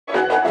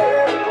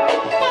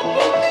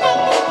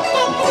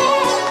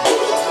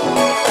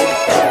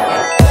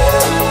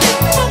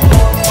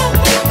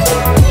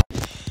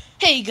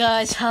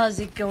Guys, how's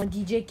it going?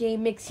 DJ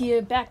Game Mix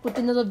here, back with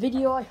another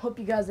video. I hope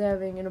you guys are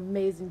having an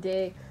amazing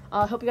day.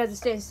 I hope you guys are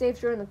staying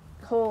safe during the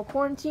whole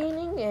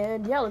quarantining,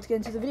 and yeah, let's get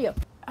into the video.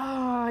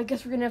 I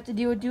guess we're gonna have to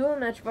do a duo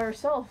match by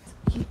ourselves.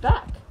 He's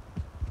back.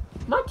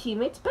 My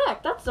teammate's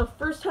back. That's the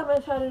first time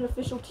I've had an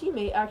official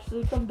teammate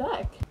actually come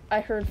back.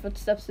 I heard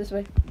footsteps this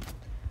way.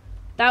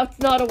 That's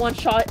not a one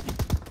shot.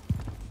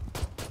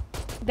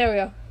 There we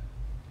go.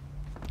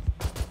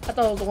 I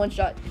thought it was a one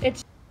shot.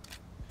 It's...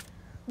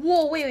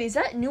 Whoa, wait, is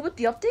that new with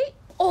the update?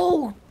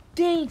 Oh,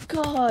 thank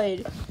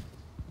God.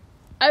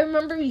 I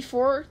remember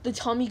before, the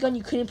Tommy gun,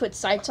 you couldn't put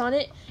sights on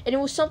it. And it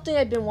was something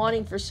I've been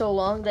wanting for so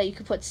long, that you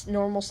could put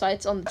normal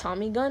sights on the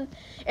Tommy gun.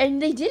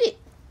 And they did it.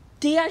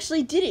 They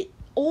actually did it.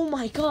 Oh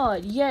my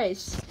God,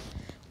 yes.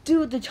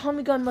 Dude, the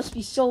Tommy gun must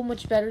be so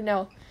much better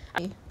now.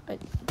 I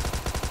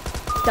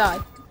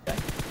died.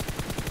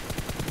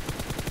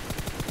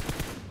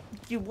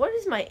 Dude, what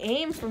is my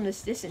aim from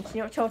this distance?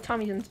 You know, tell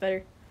Tommy gun's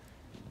better.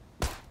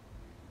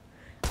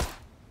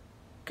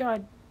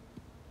 God.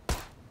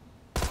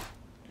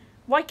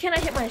 Why can't I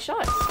hit my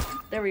shots?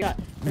 There we go.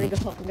 Gotta go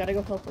help him. Gotta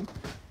go help him.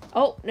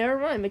 Oh, never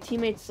mind. My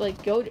teammate's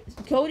like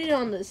goated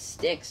on the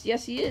sticks.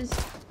 Yes, he is.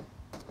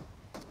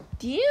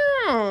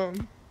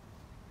 Damn.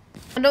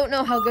 I don't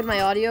know how good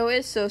my audio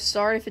is, so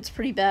sorry if it's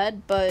pretty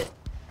bad, but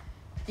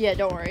yeah,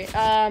 don't worry.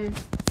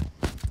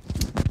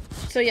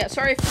 So yeah,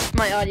 sorry if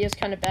my audio is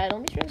kind of bad.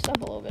 Let me turn this up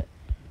a little bit.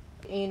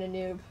 Ain't a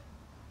noob.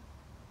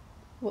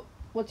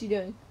 What's he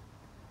doing?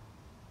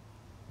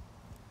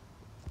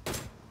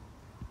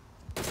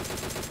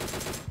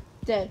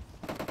 Dead.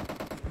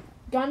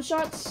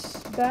 Gunshots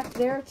back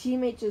there.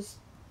 Teammate just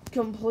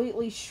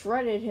completely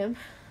shredded him.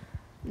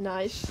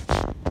 Nice.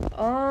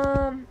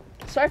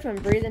 Sorry if I'm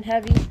breathing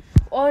heavy.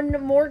 On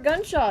more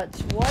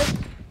gunshots. What?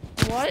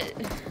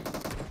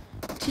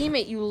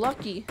 Teammate, you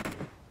lucky.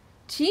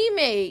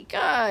 Teammate,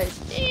 god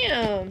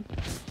damn.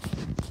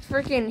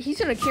 Freaking, he's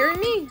gonna carry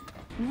me?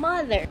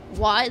 Mother.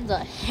 Why the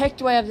heck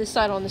do I have this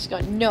sight on this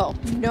gun? No.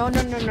 No.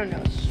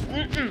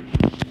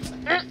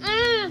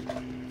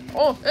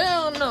 Oh,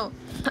 hell no.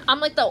 I'm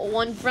like that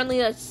one friendly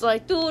that's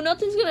like, dude,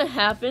 nothing's gonna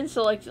happen.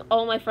 So, like,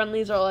 all my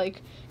friendlies are,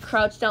 like,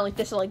 crouched down like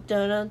this, like,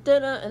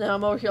 da-da-da-da. And then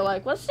I'm over here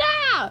like, what's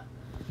up?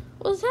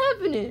 What's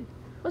happening?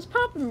 What's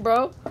poppin',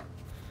 bro?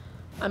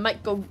 I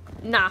might go,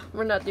 nah,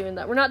 we're not doing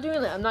that. We're not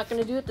doing that. I'm not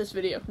gonna do it this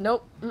video.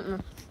 Nope.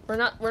 We're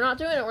not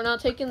doing it. We're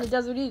not taking the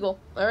Desert Eagle.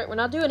 Alright, we're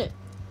not doing it.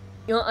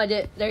 You know what? I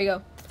did. There you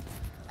go.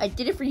 I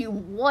did it for you.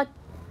 What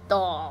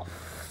the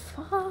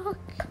fuck?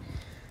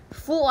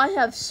 Fool, I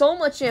have so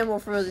much ammo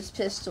for this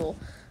pistol.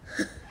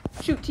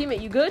 Shoot,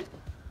 teammate, you good?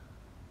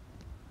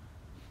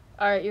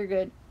 Alright, you're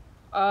good.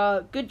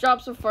 Good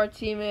job so far,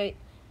 teammate.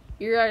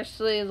 You're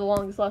actually the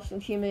longest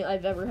lasting teammate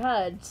I've ever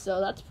had, so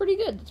that's pretty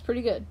good. That's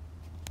pretty good.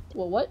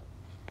 Well, what?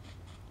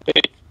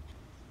 Oh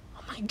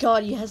my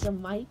God, he has a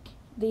mic.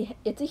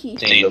 It's a he.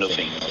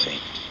 Nothing.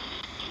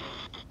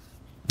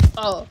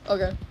 Oh,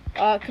 okay.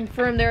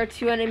 Confirm there are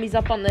 2 enemies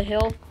up on the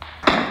hill.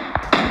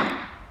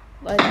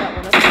 Light that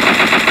one up.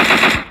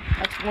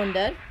 That's one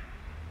dead.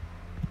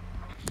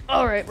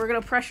 Alright, we're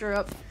gonna pressure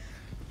up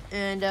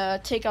and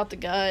take out the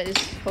guys,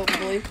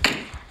 hopefully.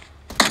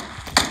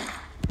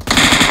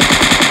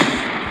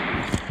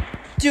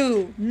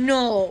 Dude,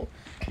 no.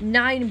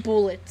 9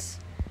 bullets.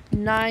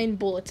 9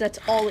 bullets. That's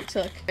all it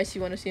took. I see,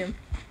 want to see him.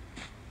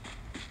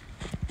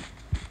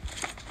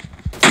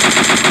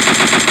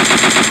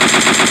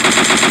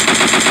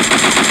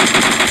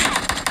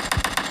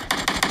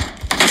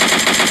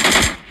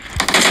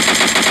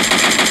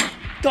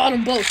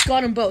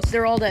 Got them both.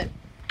 They're all dead.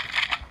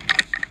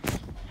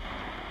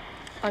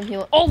 I'm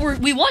healing. Oh,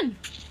 we won!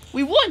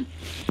 We won!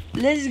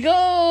 Let's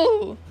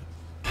go!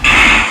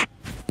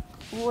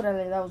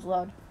 Whatever, that was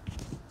loud.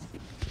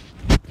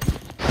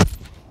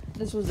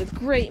 This was a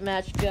great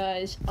match,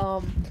 guys.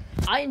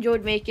 I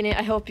enjoyed making it.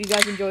 I hope you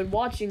guys enjoyed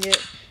watching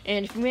it.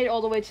 And if you made it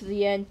all the way to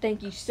the end,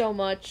 thank you so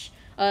much.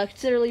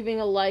 Consider leaving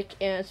a like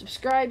and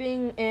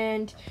subscribing.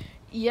 And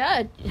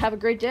yeah, have a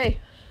great day.